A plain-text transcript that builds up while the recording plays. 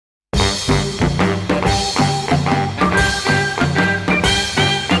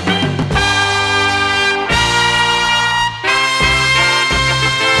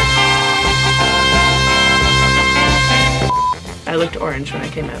orange when I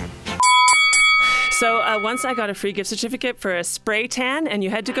came out. So once I got a free gift certificate for a spray tan, and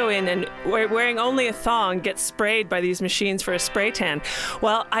you had to go in and wearing only a thong get sprayed by these machines for a spray tan.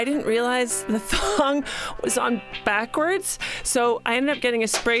 Well, I didn't realize the thong was on backwards, so I ended up getting a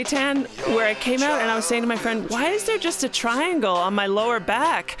spray tan where I came out and I was saying to my friend, why is there just a triangle on my lower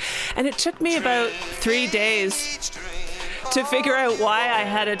back? And it took me about 3 days to figure out why I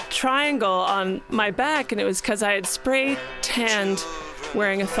had a triangle on my back, and it was because I had spray tanned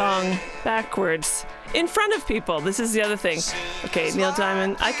wearing a thong backwards in front of people. This is the other thing. Okay, Neil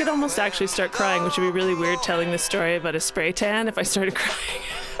Diamond, I could almost actually start crying, which would be really weird telling this story about a spray tan if I started crying.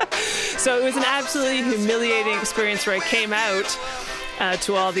 So it was an absolutely humiliating experience where I came out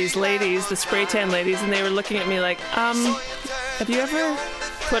to all these ladies, the spray tan ladies, and they were looking at me like, have you ever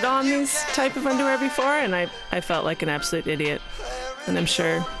put on these type of underwear before? And I felt like an absolute idiot. And I'm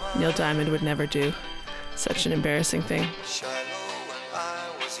sure Neil Diamond would never do such an embarrassing thing.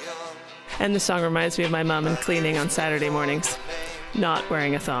 And the song reminds me of my mom and cleaning on Saturday mornings, not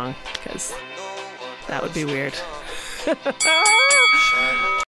wearing a thong, because that would be weird.